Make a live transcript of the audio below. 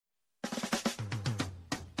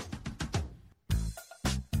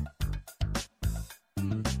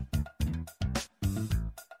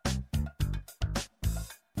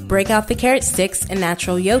Break out the carrot sticks and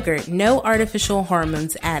natural yogurt, no artificial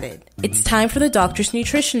hormones added. It's time for the Doctor's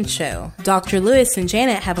Nutrition Show. Dr. Lewis and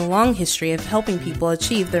Janet have a long history of helping people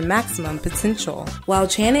achieve their maximum potential. While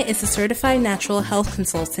Janet is a certified natural health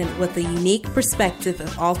consultant with a unique perspective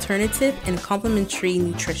of alternative and complementary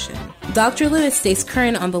nutrition, Dr. Lewis stays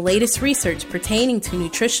current on the latest research pertaining to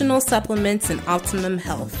nutritional supplements and optimum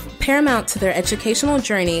health. Paramount to their educational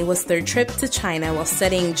journey was their trip to China while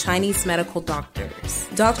studying Chinese medical doctors.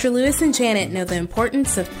 Dr. Lewis and Janet know the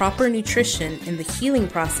importance of proper nutrition in the healing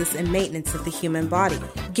process and maintenance of the human body.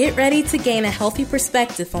 Get ready to gain a healthy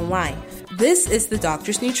perspective on life. This is the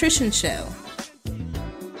Doctor's Nutrition Show.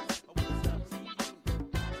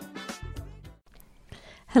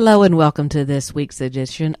 Hello and welcome to this week's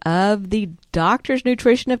edition of the Doctor's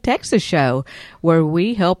Nutrition of Texas show, where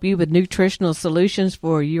we help you with nutritional solutions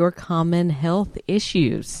for your common health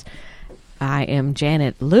issues. I am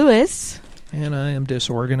Janet Lewis. And I am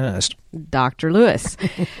disorganized. Dr. Lewis,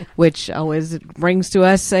 which always brings to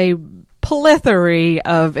us a plethora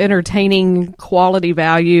of entertaining quality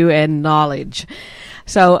value and knowledge.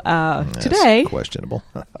 So today, questionable.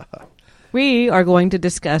 we are going to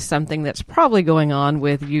discuss something that's probably going on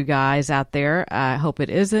with you guys out there. I hope it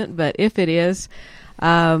isn't, but if it is,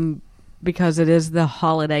 because it is the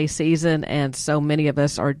holiday season and so many of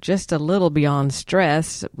us are just a little beyond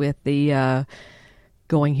stress with the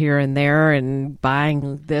going here and there and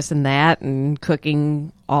buying this and that and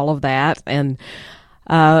cooking all of that. And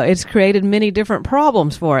it's created many different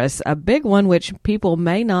problems for us. A big one, which people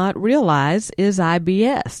may not realize, is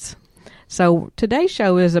IBS. So today's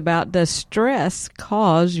show is about, does stress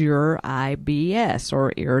cause your IBS,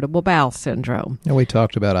 or irritable bowel syndrome? And we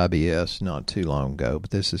talked about IBS not too long ago,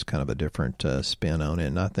 but this is kind of a different spin on it,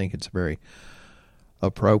 and I think it's very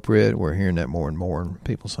appropriate. We're hearing that more and more, and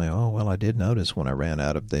people say, oh, well, I did notice when I ran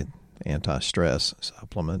out of the anti-stress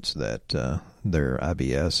supplements that their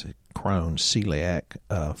IBS, Crohn's, celiac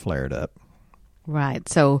flared up. Right.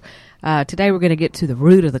 So today we're going to get to the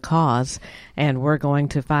root of the cause, and we're going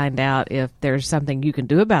to find out if there's something you can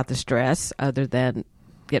do about the stress other than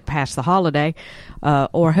get past the holiday,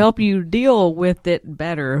 or help you deal with it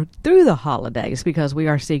better through the holidays, because we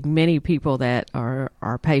are seeing many people that are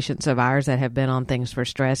patients of ours that have been on things for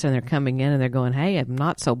stress, and they're coming in and they're going, hey, I'm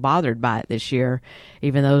not so bothered by it this year,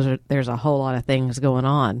 even though there's a whole lot of things going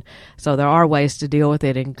on. So there are ways to deal with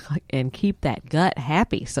it and keep that gut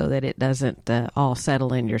happy so that it doesn't all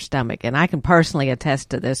settle in your stomach. And I can personally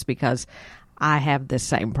attest to this because I have this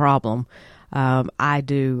same problem. I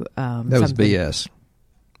do. That was BS.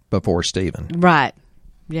 Before Stephen. Right.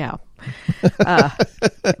 Yeah.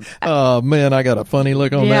 Oh, man, I got a funny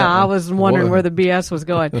look on that. Yeah, I was wondering where the BS was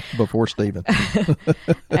going. Before Stephen.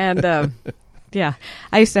 And, yeah,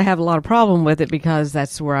 I used to have a lot of problem with it because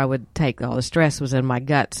that's where I would take all the stress was in my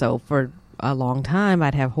gut. So for a long time,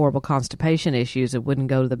 I'd have horrible constipation issues. It wouldn't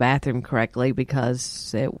go to the bathroom correctly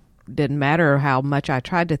because it didn't matter how much I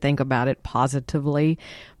tried to think about it positively.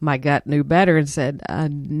 My gut knew better and said,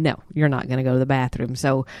 no, you're not going to go to the bathroom.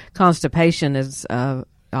 So constipation is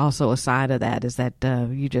also a sign of that, is that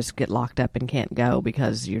you just get locked up and can't go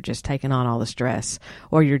because you're just taking on all the stress,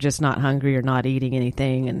 or you're just not hungry or not eating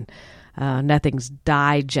anything, and nothing's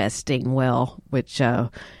digesting well, which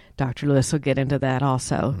Dr. Lewis will get into that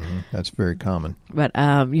also. Mm-hmm. That's very common. But,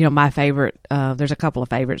 my favorite, there's a couple of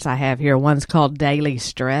favorites I have here. One's called Daily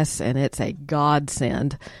Stress, and it's a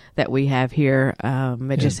godsend that we have here.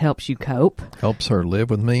 It just helps you cope. Helps her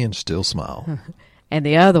live with me and still smile. And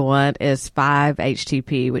the other one is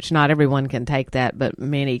 5-HTP, which not everyone can take that, but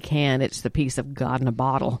many can. It's the peace of God in a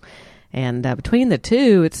bottle. And between the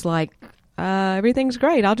two, it's like everything's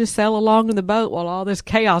great. I'll just sail along in the boat while all this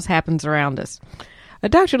chaos happens around us.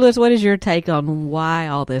 Dr. Lewis, what is your take on why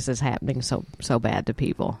all this is happening so bad to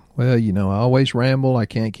people? Well, I always ramble. I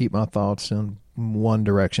can't keep my thoughts in one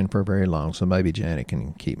direction for very long, so maybe Janet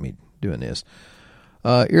can keep me doing this.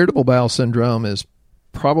 Irritable bowel syndrome is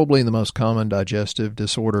probably the most common digestive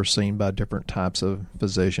disorder seen by different types of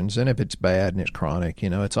physicians, and if it's bad and it's chronic,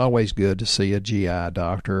 it's always good to see a GI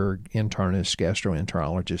doctor, internist,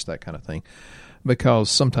 gastroenterologist, that kind of thing, because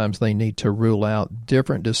sometimes they need to rule out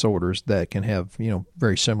different disorders that can have,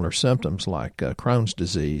 very similar symptoms like Crohn's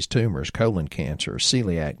disease, tumors, colon cancer,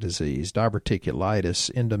 celiac disease,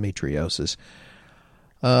 diverticulitis, endometriosis,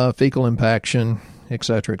 fecal impaction, et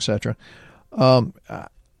cetera, et cetera.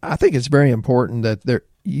 I think it's very important that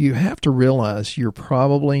you have to realize you're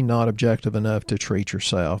probably not objective enough to treat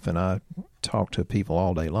yourself. And I talk to people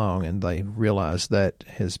all day long, and they realize that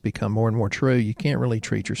has become more and more true. You can't really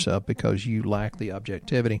treat yourself because you lack the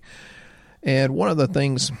objectivity. And one of the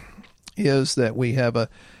things is that we have a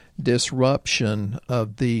disruption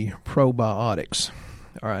of the probiotics.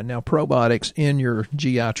 All right, now probiotics in your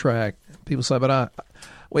GI tract. People say, but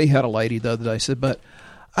we had a lady the other day said, but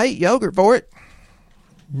I eat yogurt for it.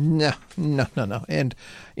 No. And,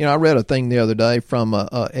 I read a thing the other day from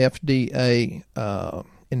a FDA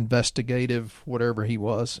investigative, whatever he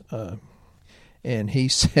was, and he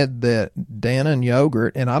said that Dannon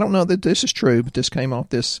yogurt, and I don't know that this is true, but this came off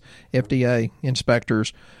this FDA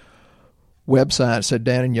inspector's website, said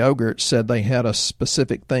Dannon yogurt said they had a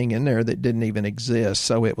specific thing in there that didn't even exist,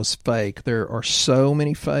 so it was fake. There are so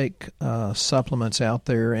many fake supplements out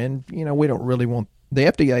there, and, we don't really want, the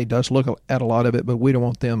FDA does look at a lot of it, but we don't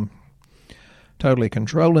want them totally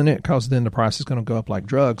controlling it because then the price is going to go up like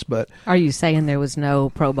drugs. But are you saying there was no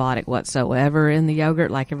probiotic whatsoever in the yogurt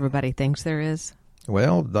like everybody thinks there is?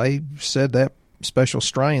 Well, they said that special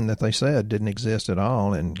strain that they said didn't exist at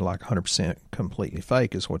all and like 100% completely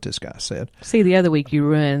fake is what this guy said. See, the other week you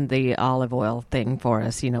ruined the olive oil thing for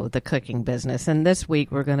us, the cooking business. And this week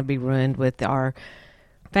we're going to be ruined with our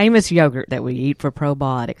famous yogurt that we eat for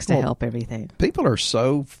probiotics to help everything. People are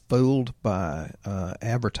so fooled by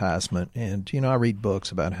advertisement, and I read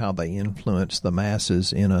books about how they influence the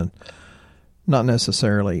masses in a not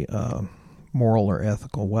necessarily moral or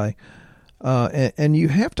ethical way. And you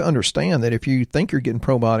have to understand that if you think you're getting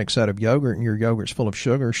probiotics out of yogurt and your yogurt's full of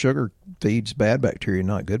sugar, sugar feeds bad bacteria,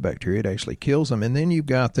 not good bacteria. It actually kills them. And then you've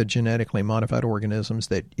got the genetically modified organisms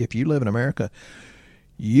that if you live in America,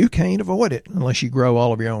 you can't avoid it unless you grow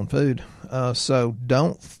all of your own food. So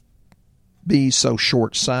don't be so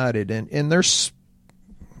short-sighted. And there's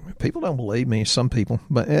people don't believe me, some people,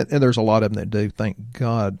 but and there's a lot of them that do. Thank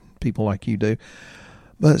God people like you do.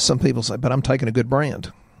 But some people say, but I'm taking a good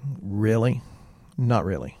brand. Really? Not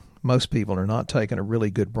really. Most people are not taking a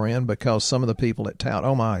really good brand because some of the people that tout,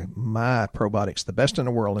 oh my probiotics, the best in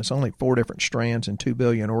the world. It's only 4 different strands and 2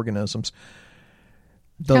 billion organisms.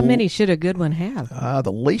 How many should a good one have?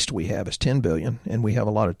 The least we have is 10 billion, and we have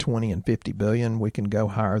a lot of 20 and 50 billion. We can go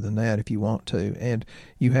higher than that if you want to. And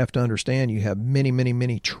you have to understand you have many, many,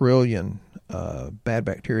 many trillion bad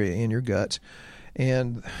bacteria in your guts.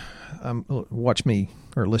 And watch me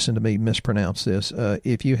or listen to me mispronounce this.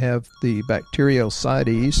 If you have the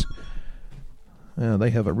Bacteroidetes, they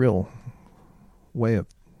have a real way of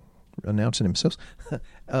announcing themselves.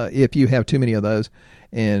 If you have too many of those,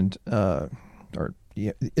 and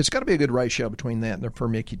yeah, it's got to be a good ratio between that and the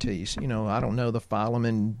Firmicutes. I don't know the phylum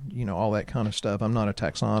and, all that kind of stuff. I'm not a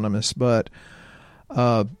taxonomist, but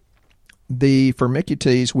the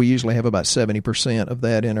Firmicutes, we usually have about 70% of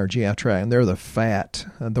that in our GI tract, and they're the fat,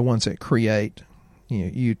 the ones that create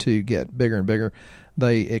you to get bigger and bigger.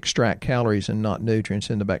 They extract calories and not nutrients,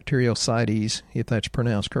 and the Bacteroidetes, if that's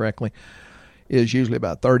pronounced correctly, is usually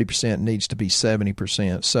about 30%, needs to be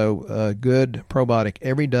 70%. So good probiotic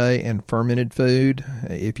every day and fermented food,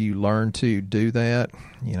 if you learn to do that,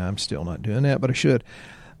 I'm still not doing that, but I should,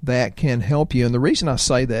 that can help you. And the reason I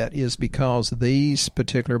say that is because these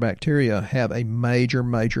particular bacteria have a major,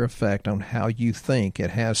 major effect on how you think.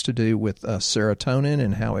 It has to do with serotonin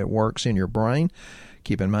and how it works in your brain.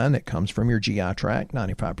 Keep in mind that comes from your GI tract,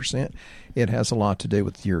 95%. It has a lot to do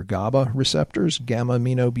with your GABA receptors,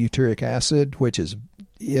 gamma-aminobutyric acid, which is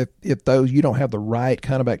if those you don't have the right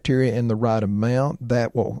kind of bacteria in the right amount,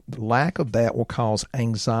 lack of that will cause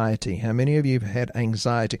anxiety. How many of you have had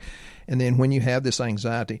anxiety? And then when you have this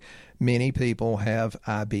anxiety, many people have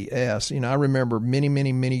IBS. I remember many,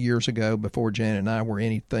 many, many years ago, before Janet and I were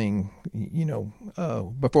anything,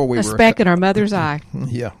 before we were a speck in our mother's eye.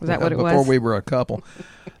 Yeah, was that what it was? Before we were a couple,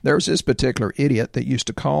 there was this particular idiot that used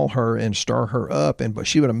to call her and stir her up, but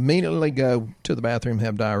she would immediately go to the bathroom,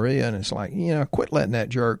 have diarrhea, and it's like, quit letting that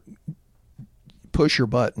jerk push your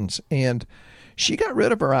buttons. And she got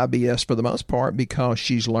rid of her IBS for the most part because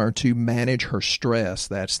she's learned to manage her stress.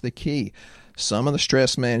 That's the key. Some of the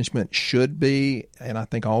stress management should be, and I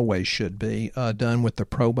think always should be, done with the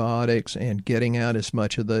probiotics and getting out as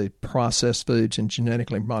much of the processed foods and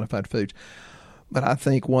genetically modified foods. But I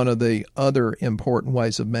think one of the other important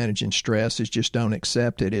ways of managing stress is just don't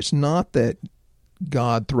accept it. It's not that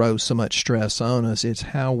God throws so much stress on us. It's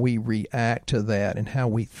how we react to that and how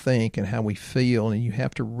we think and how we feel. And you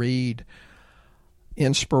have to read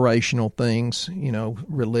inspirational things,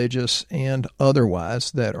 religious and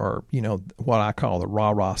otherwise, that are, what I call the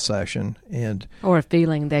rah-rah session. Or a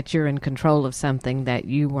feeling that you're in control of something that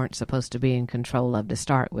you weren't supposed to be in control of to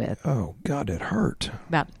start with. Oh, God, it hurt.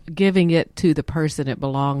 About giving it to the person it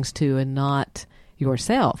belongs to and not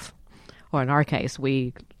yourself. Or in our case,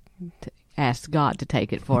 we asked God to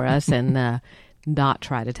take it for us and not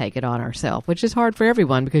try to take it on ourselves, which is hard for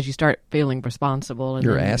everyone because you start feeling responsible. And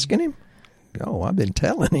You're asking him? oh, I've been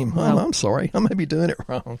telling him. Oh, I'm sorry. I may be doing it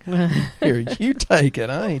wrong. Here, you take it.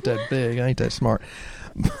 I ain't that big. I ain't that smart.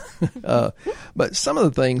 But some of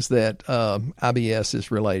the things that IBS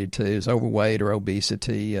is related to is overweight or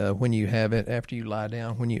obesity. When you have it after you lie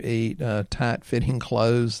down, when you eat, tight-fitting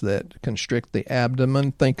clothes that constrict the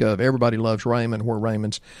abdomen. Think of Everybody Loves Raymond, where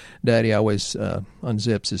Raymond's daddy always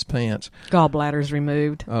unzips his pants. Gallbladders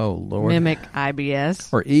removed. Oh, Lord. Mimic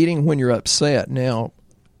IBS. Or eating when you're upset. Now,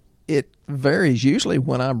 it varies. Usually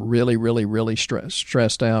when I'm really, really, really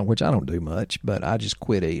stressed out, which I don't do much, but I just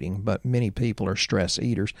quit eating. But many people are stress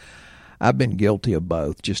eaters. I've been guilty of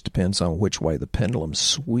both. Just depends on which way the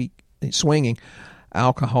pendulum's swinging.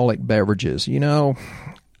 Alcoholic beverages. You know,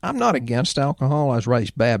 I'm not against alcohol. I was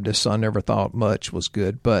raised Baptist, so I never thought much was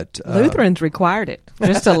good. But Lutherans required it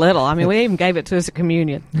just a little. I mean, we even gave it to us at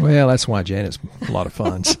communion. Well, that's why Janet's a lot of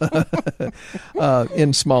fun.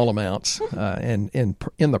 In small amounts and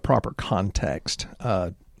in the proper context.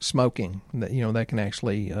 Smoking, that can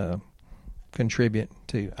actually contribute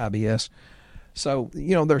to IBS. So,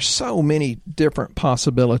 there's so many different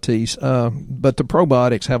possibilities. But the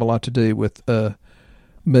probiotics have a lot to do with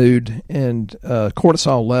mood and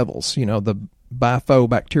cortisol levels. The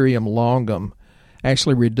Bifidobacterium longum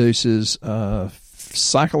actually reduces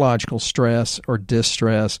psychological stress or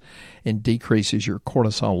distress and decreases your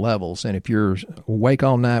cortisol levels. And if you're awake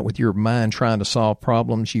all night with your mind trying to solve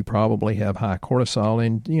problems, you probably have high cortisol.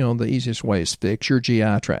 And, the easiest way is fix your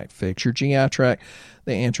GI tract. Fix your GI tract.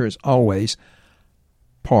 The answer is always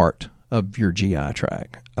part of your GI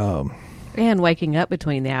tract. And waking up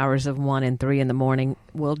between the hours of 1 and 3 in the morning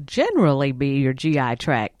will generally be your GI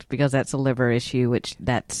tract, because that's a liver issue, which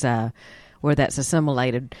that's where that's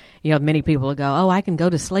assimilated. Many people will go, oh, I can go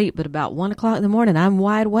to sleep, but about 1 o'clock in the morning, I'm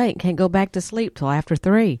wide awake, can't go back to sleep till after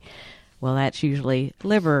 3. Well, that's usually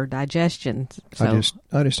liver digestion. So,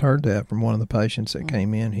 I just heard that from one of the patients that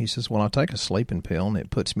came in. He says, well, I take a sleeping pill, and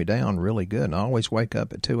it puts me down really good, and I always wake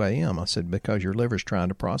up at 2 a.m. I said, because your liver's trying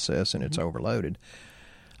to process, and it's overloaded.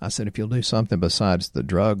 I said, if you'll do something besides the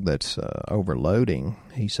drug that's overloading.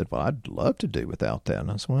 He said, well, I'd love to do without that. And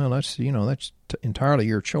I said, well, that's entirely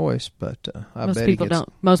your choice. But most people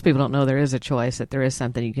don't know there is a choice, that there is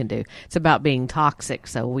something you can do. It's about being toxic,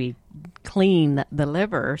 so we clean the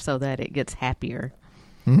liver so that it gets happier.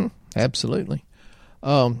 Mm-hmm. Absolutely.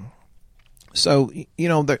 So,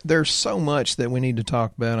 there's so much that we need to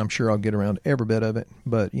talk about. I'm sure I'll get around to every bit of it.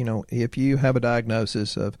 But, if you have a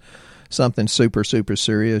diagnosis of something super, super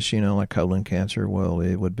serious, like colon cancer, well,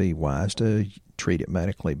 it would be wise to treat it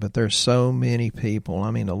medically. But there's so many people,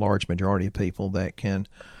 a large majority of people that can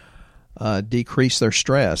decrease their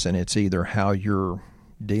stress. And it's either how you're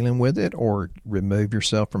dealing with it or remove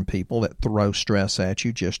yourself from people that throw stress at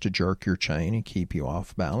you just to jerk your chain and keep you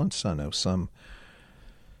off balance. I know some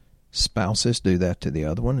spouses do that to the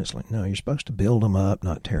other one. It's like, no, you're supposed to build them up,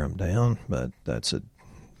 not tear them down. But that's a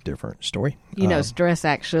different story. Stress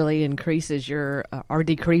actually increases or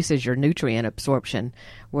decreases your nutrient absorption,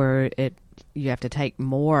 where you have to take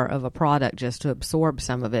more of a product just to absorb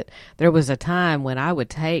some of it. There was a time when I would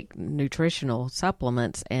take nutritional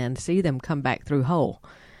supplements and see them come back through whole.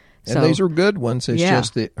 And these are good ones. It's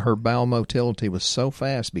just that her bowel motility was so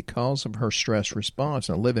fast because of her stress response.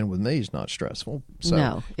 Now, living with me is not stressful,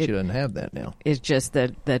 so she doesn't have that now. It's just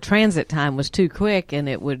the transit time was too quick, and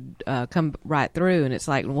it would come right through. And it's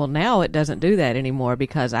like, well, now it doesn't do that anymore,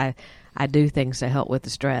 because I do things to help with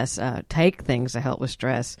the stress, take things to help with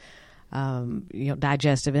stress.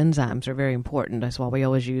 Digestive enzymes are very important. That's why we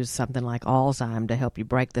always use something like Alzyme to help you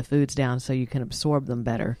break the foods down so you can absorb them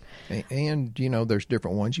better. And there's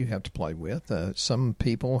different ones you have to play with. Some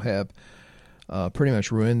people have pretty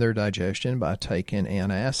much ruined their digestion by taking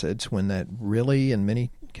antacids, when that really, in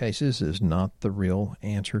many cases, is not the real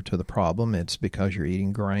answer to the problem. It's because you're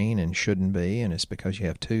eating grain and shouldn't be, and it's because you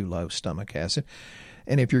have too low stomach acid.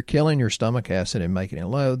 And if you're killing your stomach acid and making it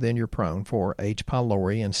low, then you're prone for H.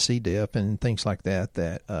 pylori and C. diff and things like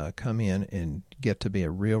that come in and get to be a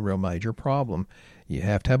real, real major problem. You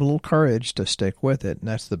have to have a little courage to stick with it. And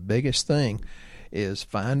that's the biggest thing, is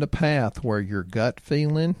find a path where your gut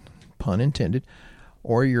feeling, pun intended,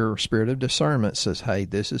 or your spirit of discernment says, hey,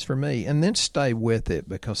 this is for me. And then stay with it,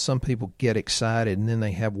 because some people get excited and then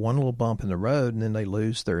they have one little bump in the road and then they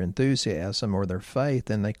lose their enthusiasm or their faith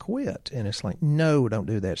and they quit. And it's like, no, don't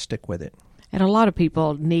do that. Stick with it. And a lot of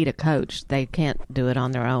people need a coach. They can't do it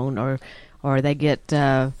on their own, or they get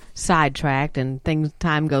sidetracked and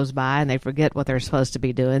time goes by and they forget what they're supposed to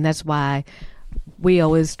be doing. That's why we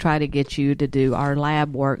always try to get you to do our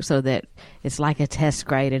lab work, so that it's like a test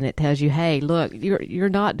grade, and it tells you, hey, look, you're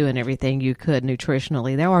not doing everything you could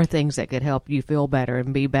nutritionally. There are things that could help you feel better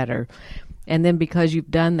and be better. And then because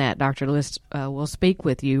you've done that, Dr. Lewis will speak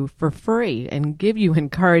with you for free and give you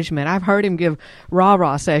encouragement. I've heard him give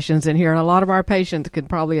rah-rah sessions in here, and a lot of our patients could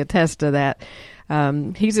probably attest to that.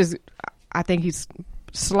 I think he's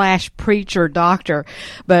 / preacher doctor,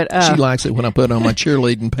 but she likes it when I put on my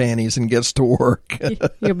cheerleading panties and gets to work.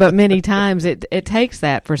 Yeah, but many times it takes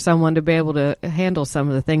that for someone to be able to handle some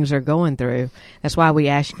of the things they're going through. That's why we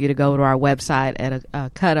ask you to go to our website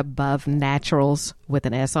at cutabovenaturals with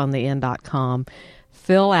an S on the end.com.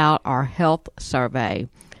 Fill out our health survey.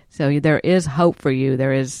 So there is hope for you.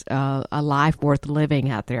 There is a life worth living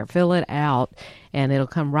out there. Fill it out, and it'll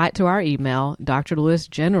come right to our email. Dr. Lewis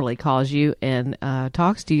generally calls you and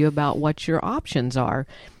talks to you about what your options are.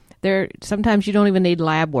 Sometimes you don't even need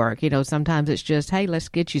lab work. Sometimes it's just, hey, let's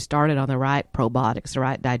get you started on the right probiotics, the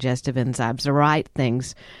right digestive enzymes, the right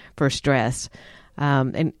things for stress,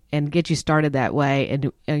 and get you started that way.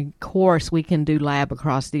 And of course, we can do lab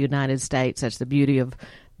across the United States. That's the beauty of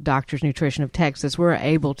Doctor's Nutrition of Texas. We're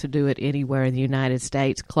able to do it anywhere in the United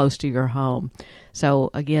States, close to your home. So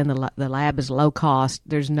again, the lab is low cost.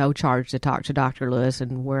 There's no charge to talk to Dr. Lewis,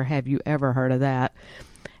 and where have you ever heard of that?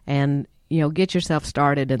 And get yourself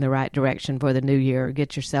started in the right direction for the new year.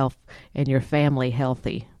 Get yourself and your family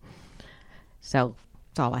healthy. So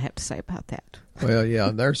that's all I have to say about that. Well, yeah,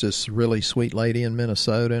 there's this really sweet lady in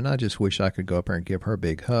Minnesota, and I just wish I could go up there and give her a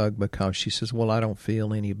big hug, because she says, well, I don't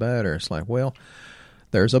feel any better. It's like, well,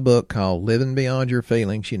 there's a book called Living Beyond Your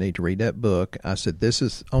Feelings. You need to read that book. I said, this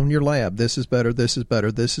is on your lab. This is better. This is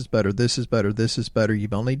better. This is better. This is better. This is better.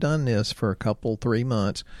 You've only done this for 3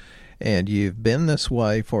 months, and you've been this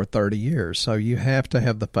way for 30 years. So you have to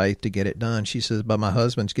have the faith to get it done. She says, but my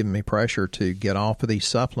husband's giving me pressure to get off of these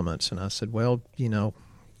supplements. And I said, well,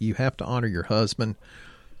 you have to honor your husband,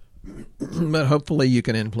 but hopefully you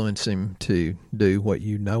can influence him to do what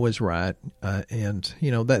you know is right. And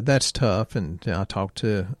that's tough. And I talked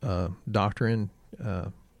to a doctor in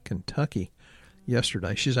Kentucky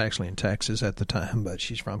yesterday. She's actually in Texas at the time, but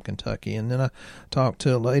she's from Kentucky. And then I talked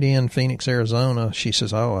to a lady in Phoenix, Arizona. She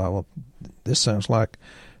says, well, this sounds like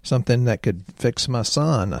something that could fix my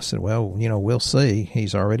son. I said, well, we'll see.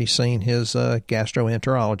 He's already seen his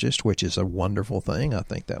gastroenterologist, which is a wonderful thing. I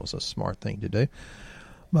think that was a smart thing to do.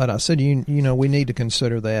 But I said, we need to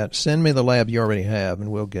consider that. Send me the lab you already have, and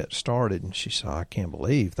we'll get started. And she said, I can't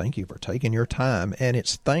believe. Thank you for taking your time. And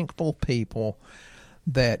it's thankful people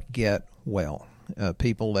that get well.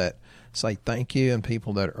 People that say thank you, and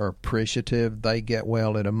people that are appreciative, they get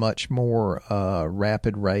well at a much more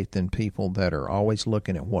rapid rate than people that are always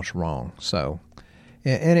looking at what's wrong. So,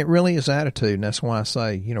 and it really is attitude. And that's why I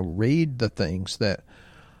say, read the things that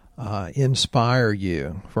inspire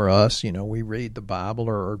you. For us, we read the Bible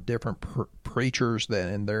or different preachers that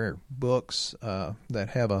in their books that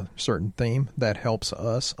have a certain theme that helps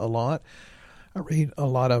us a lot. I read a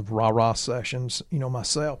lot of rah-rah sessions,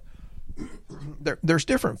 myself. There's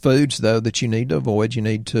different foods, though, that you need to avoid. You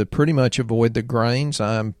need to pretty much avoid the grains.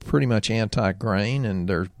 I'm pretty much anti-grain, and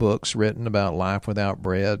there's books written about life without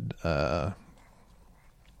bread.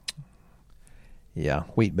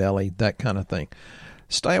 Wheat belly, that kind of thing.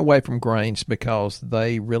 Stay away from grains because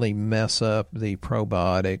they really mess up the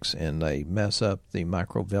probiotics, and they mess up the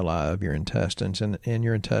microvilli of your intestines. And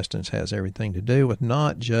your intestines has everything to do with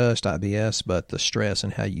not just IBS, but the stress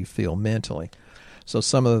and how you feel mentally. So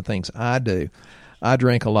some of the things I do, I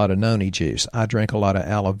drink a lot of noni juice. I drink a lot of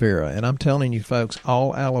aloe vera. And I'm telling you, folks,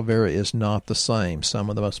 all aloe vera is not the same. Some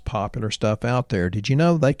of the most popular stuff out there. Did you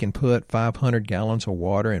know they can put 500 gallons of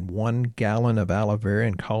water in 1 gallon of aloe vera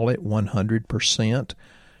and call it 100%?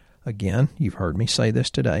 Again, you've heard me say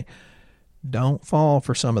this today. Don't fall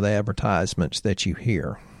for some of the advertisements that you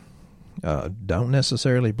hear. Don't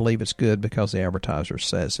necessarily believe it's good because the advertiser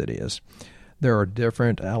says it is. There are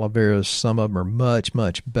different aloe veras. Some of them are much,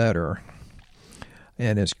 much better.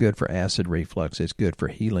 And it's good for acid reflux. It's good for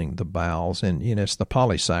healing the bowels. And, it's the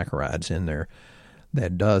polysaccharides in there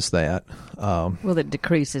that does that. Well, it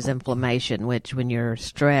decreases inflammation, which when you're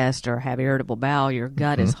stressed or have irritable bowel, your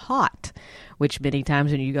gut is hot, which many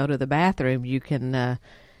times when you go to the bathroom, you can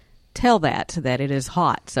tell that it is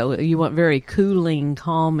hot. So you want very cooling,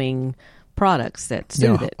 calming products that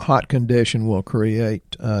soothe it. Hot condition will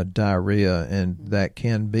create diarrhea, and that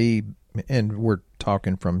can be, and we're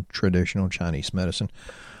talking from traditional Chinese medicine,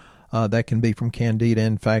 that can be from candida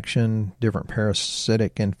infection, different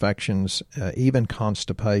parasitic infections, even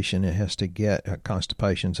constipation. It has to get,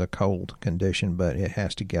 constipation's a cold condition, but it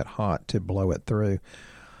has to get hot to blow it through.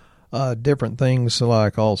 Different things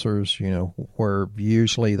like ulcers, where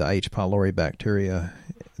usually the H. pylori bacteria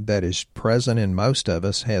that is present in most of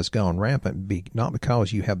us has gone rampant, not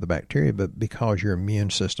because you have the bacteria, but because your immune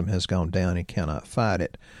system has gone down and cannot fight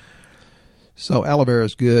it. So aloe vera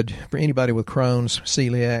is good for anybody with Crohn's,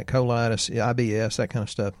 celiac, colitis, IBS, that kind of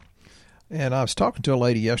stuff. And I was talking to a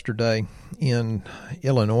lady yesterday in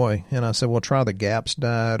Illinois, and I said, well, try the GAPS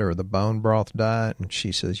diet or the bone broth diet. And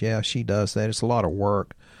she says, yeah, she does that. It's a lot of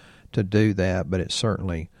work to do that, but it's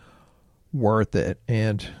certainly worth it.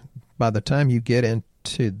 And by the time you get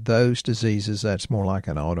into those diseases, that's more like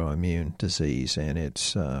an autoimmune disease, and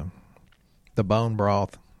it's the bone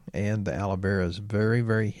broth and the aloe vera is very,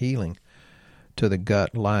 very healing to the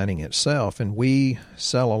gut lining itself. And we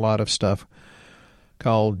sell a lot of stuff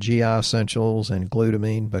called GI Essentials and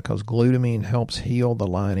glutamine, because glutamine helps heal the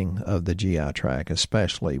lining of the GI tract,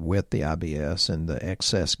 especially with the IBS and the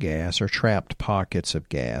excess gas or trapped pockets of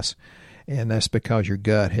gas. And that's because your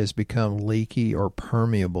gut has become leaky or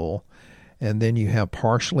permeable. And then you have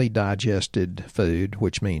partially digested food,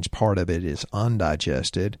 which means part of it is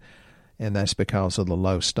undigested. And that's because of the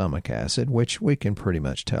low stomach acid, which we can pretty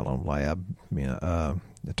much tell on lab, the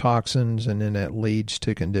toxins, and then that leads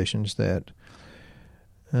to conditions that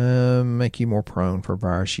make you more prone for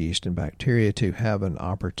virus, yeast, and bacteria to have an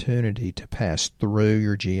opportunity to pass through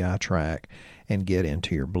your GI tract and get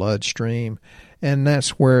into your bloodstream. And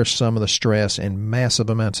that's where some of the stress and massive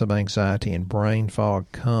amounts of anxiety and brain fog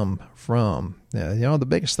come from. Now, the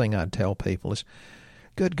biggest thing I'd tell people is,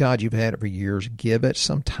 good God, you've had it for years. Give it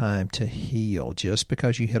some time to heal. Just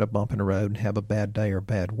because you hit a bump in the road and have a bad day or a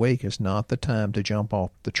bad week is not the time to jump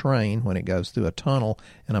off the train when it goes through a tunnel.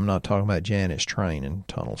 And I'm not talking about Janet's train and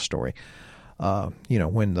tunnel story.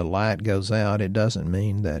 When the light goes out, it doesn't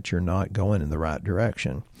mean that you're not going in the right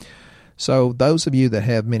direction. So those of you that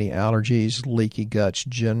have many allergies, leaky gut's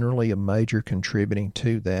generally a major contributing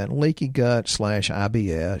to that. Leaky gut /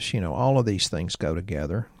 IBS, all of these things go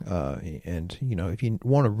together. And if you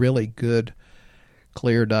want a really good,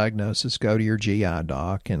 clear diagnosis, go to your GI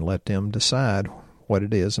doc and let them decide what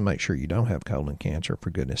it is and make sure you don't have colon cancer,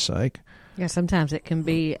 for goodness sake. Yeah, sometimes it can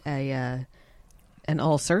be an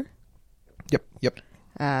ulcer. Yep.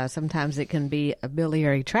 Sometimes it can be a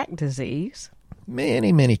biliary tract disease.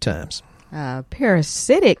 Many, many times.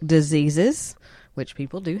 Parasitic diseases, which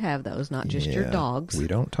people do have those, not just your dogs. We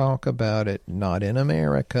don't talk about it, not in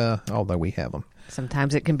America, although we have them.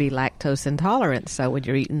 Sometimes it can be lactose intolerance. So when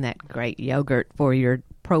you're eating that great yogurt for your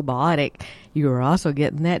probiotic, you're also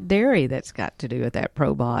getting that dairy that's got to do with that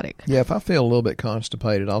probiotic. Yeah, if I feel a little bit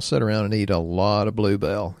constipated, I'll sit around and eat a lot of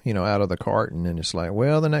Bluebell, out of the carton. And it's like,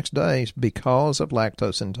 well, the next day, because of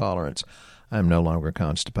lactose intolerance, I'm no longer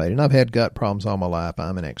constipated. And I've had gut problems all my life.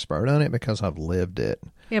 I'm an expert on it because I've lived it.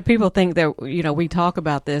 Yeah, people think that, we talk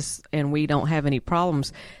about this and we don't have any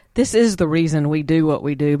problems. This is the reason we do what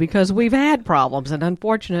we do, because we've had problems, and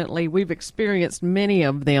unfortunately, we've experienced many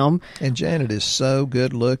of them. And Janet is so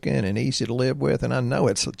good looking and easy to live with, and I know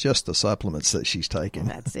it's just the supplements that she's taking.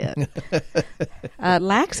 That's it.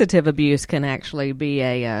 Laxative abuse can actually be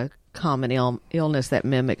a common illness that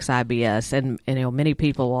mimics IBS, and many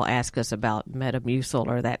people will ask us about Metamucil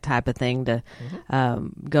or that type of thing to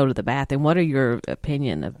go to the bathroom. What are your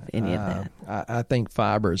opinion of any of that? I think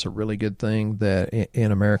fiber is a really good thing. That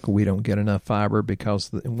in America we don't get enough fiber, because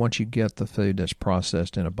once you get the food that's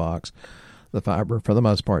processed in a box, the fiber for the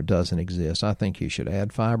most part doesn't exist. I think you should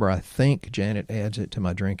add fiber. I think Janet adds it to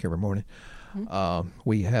my drink every morning.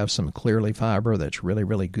 We have some Clearly fiber that's really,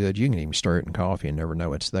 really good. You can even stir it in coffee and never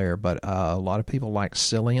know it's there. But a lot of people like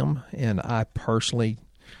psyllium, and I personally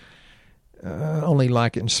only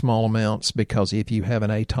like it in small amounts, because if you have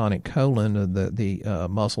an atonic colon, the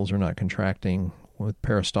muscles are not contracting with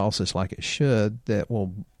peristalsis like it should. That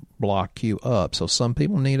will block you up. So some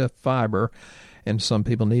people need a fiber, and some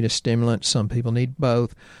people need a stimulant. Some people need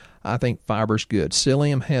both. I think fiber's good.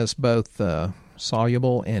 Psyllium has both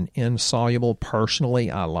soluble and insoluble. Personally,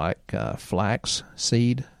 I like flax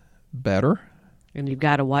seed better. And you've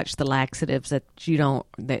got to watch the laxatives that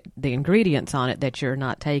the ingredients on it, that you're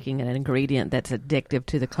not taking an ingredient that's addictive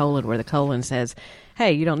to the colon, where the colon says,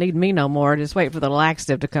 hey, you don't need me no more. Just wait for the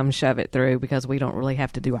laxative to come shove it through, because we don't really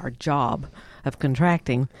have to do our job of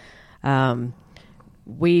contracting.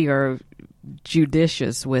 We are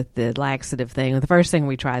judicious with the laxative thing. The first thing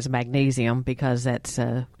we try is magnesium, because that's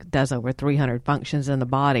does over 300 functions in the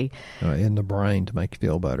body. In the brain to make you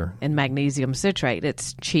feel better. And magnesium citrate.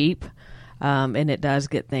 It's cheap, and it does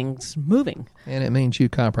get things moving. And it means you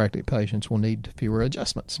chiropractic patients will need fewer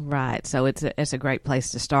adjustments. Right. So it's a great place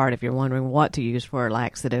to start if you're wondering what to use for a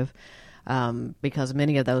laxative, because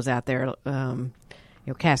many of those out there,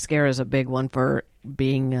 Cascara is a big one for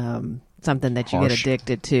being something that you get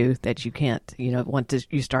addicted to, that you can't, once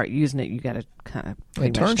you start using it, you got to kind of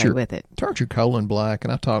pretty much stay with it. Turns your colon black,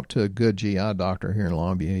 and I talked to a good GI doctor here in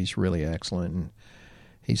Longview. He's really excellent, and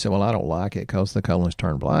he said, well, I don't like it because the colon's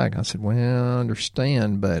turned black. I said, well, I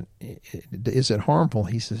understand, but is it harmful?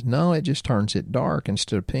 He says, no, it just turns it dark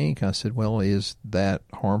instead of pink. I said, well, is that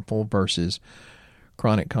harmful versus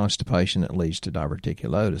chronic constipation that leads to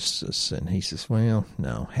diverticulosis? And he says, well,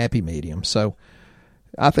 no, happy medium. So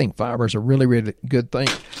I think fiber is a really, really good thing.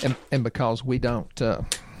 And because we don't,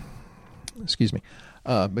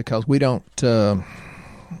 because we don't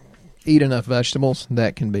eat enough vegetables,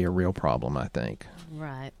 that can be a real problem, I think.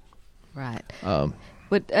 Right.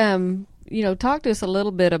 But, talk to us a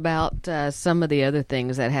little bit about some of the other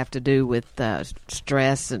things that have to do with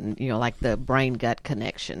stress and, like the brain-gut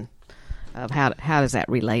connection. Of how is that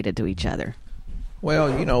related to each other?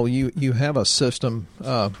 Well, you have a system.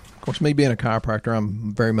 Of course, me being a chiropractor,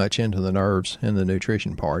 I'm very much into the nerves and the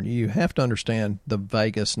nutrition part. You have to understand the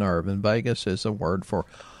vagus nerve, and vagus is a word for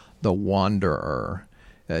the wanderer.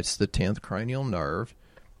 It's the 10th cranial nerve,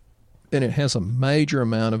 and it has a major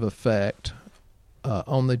amount of effect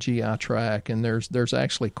on the GI tract. And there's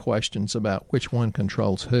actually questions about which one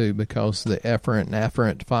controls who, because the efferent and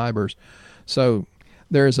afferent fibers. So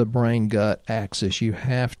there is a brain-gut axis. You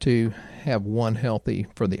have to have one healthy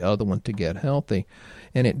for the other one to get healthy.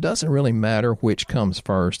 And it doesn't really matter which comes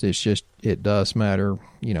first. It's just, it does matter,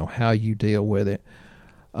 how you deal with it.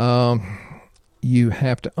 You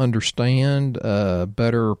have to understand a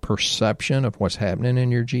better perception of what's happening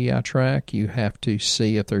in your GI tract. You have to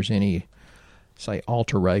see if there's any, say,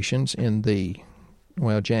 alterations in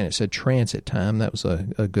Janet said transit time. That was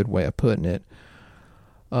a good way of putting it.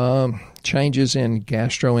 Changes in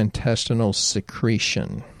gastrointestinal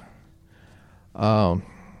secretion. And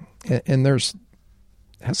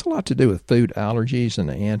has a lot to do with food allergies and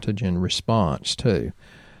the antigen response too.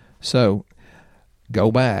 So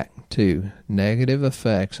go back to negative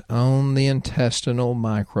effects on the intestinal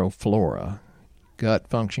microflora, gut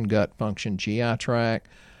function, GI tract,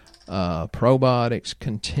 probiotics.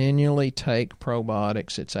 Continually take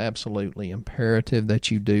probiotics. It's absolutely imperative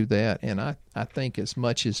that you do that. And I think as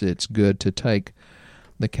much as it's good to take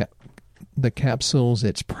the capsules,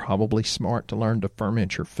 it's probably smart to learn to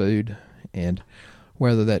ferment your food. And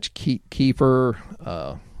whether that's kefir,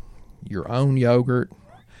 your own yogurt,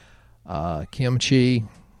 kimchi,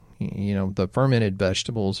 the fermented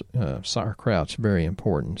vegetables, sauerkraut's very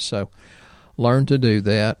important. So learn to do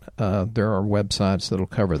that. There are websites that'll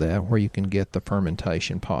cover that where you can get the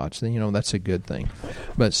fermentation pots. That's a good thing.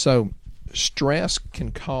 But so stress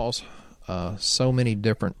can cause so many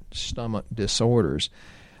different stomach disorders.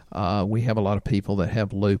 We have a lot of people that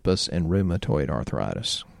have lupus and rheumatoid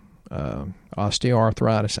arthritis.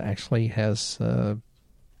 Osteoarthritis actually has a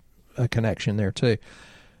connection there too.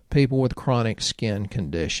 People with chronic skin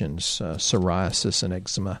conditions, psoriasis and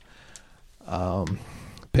eczema,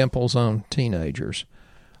 pimples on teenagers,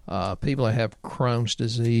 people that have Crohn's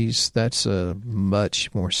disease, that's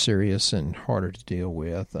much more serious and harder to deal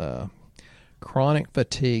with. Chronic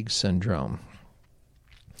fatigue syndrome.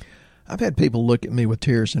 I've had people look at me with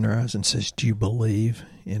tears in their eyes and says, do you believe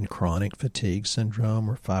in chronic fatigue syndrome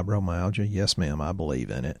or fibromyalgia? Yes, ma'am, I believe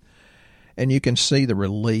in it. And you can see the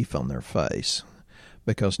relief on their face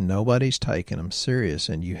because nobody's taking them serious,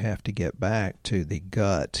 and you have to get back to the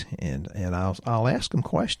gut. And I'll ask them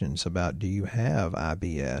questions about, do you have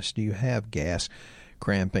IBS? Do you have gas,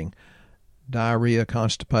 cramping, diarrhea,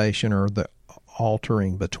 constipation, or the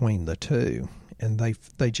altering between the two? And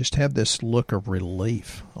they just have this look of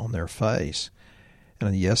relief on their face.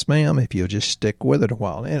 And yes, ma'am, if you'll just stick with it a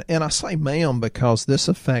while. And I say ma'am because this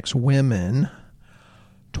affects women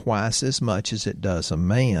twice as much as it does a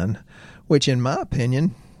man, which in my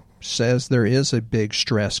opinion says there is a big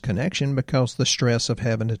stress connection because the stress of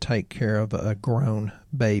having to take care of a grown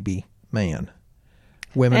baby man.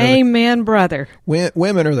 Amen, brother.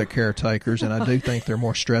 Women are the caretakers, and I do think they're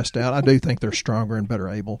more stressed out. I do think they're stronger and better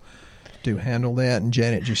able to handle that. And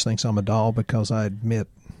Janet just thinks I'm a doll because I admit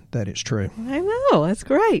that it's true. I know. That's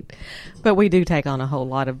great. But we do take on a whole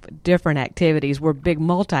lot of different activities. We're big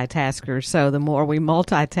multitaskers, so the more we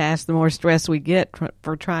multitask, the more stress we get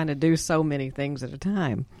for trying to do so many things at a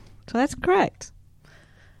time. So that's correct.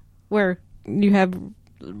 Where you have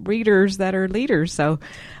readers that are leaders, so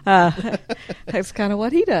that's kind of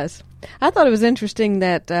what he does. I thought it was interesting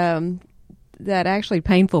that that actually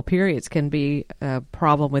painful periods can be a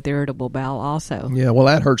problem with irritable bowel also. Yeah, well,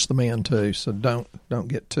 that hurts the man too, so don't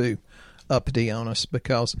get too uppity on us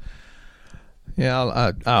because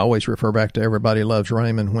Yeah, I always refer back to Everybody Loves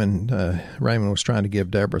Raymond when Raymond was trying to give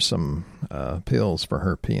Deborah some pills for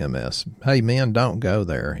her PMS. Hey, men, don't go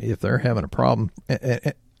there. If they're having a problem,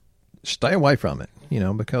 stay away from it,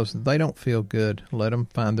 because they don't feel good. Let them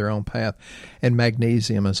find their own path. And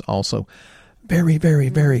magnesium is also very, very,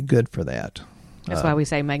 very good for that. That's why we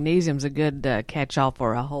say magnesium's a good catch-all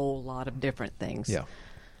for a whole lot of different things. Yeah.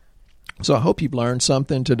 So I hope you've learned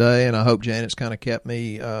something today, and I hope Janet's kind of kept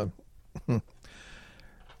me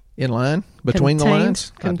in line, between the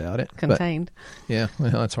lines. I doubt it. Contained. But, yeah,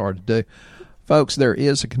 well, that's hard to do. Folks, there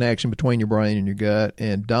is a connection between your brain and your gut,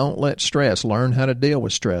 and don't let stress. Learn how to deal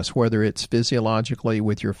with stress, whether it's physiologically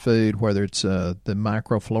with your food, whether it's the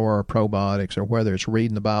microflora or probiotics, or whether it's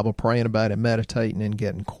reading the Bible, praying about it, meditating, and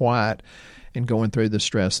getting quiet and going through the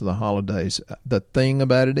stress of the holidays. The thing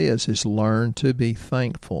about it is learn to be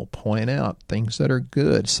thankful. Point out things that are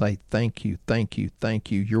good. Say thank you, thank you,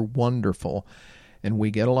 thank you. You're wonderful. And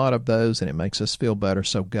we get a lot of those, and it makes us feel better.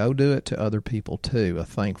 So go do it to other people, too. A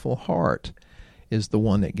thankful heart is the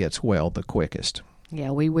one that gets well the quickest.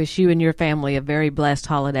 Yeah, we wish you and your family a very blessed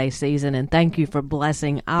holiday season, and thank you for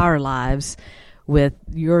blessing our lives with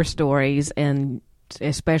your stories, and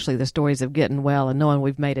especially the stories of getting well and knowing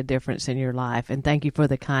we've made a difference in your life. And thank you for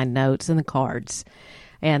the kind notes and the cards.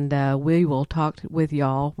 And we will talk with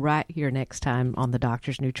y'all right here next time on the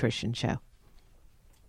Doctor's Nutrition Show.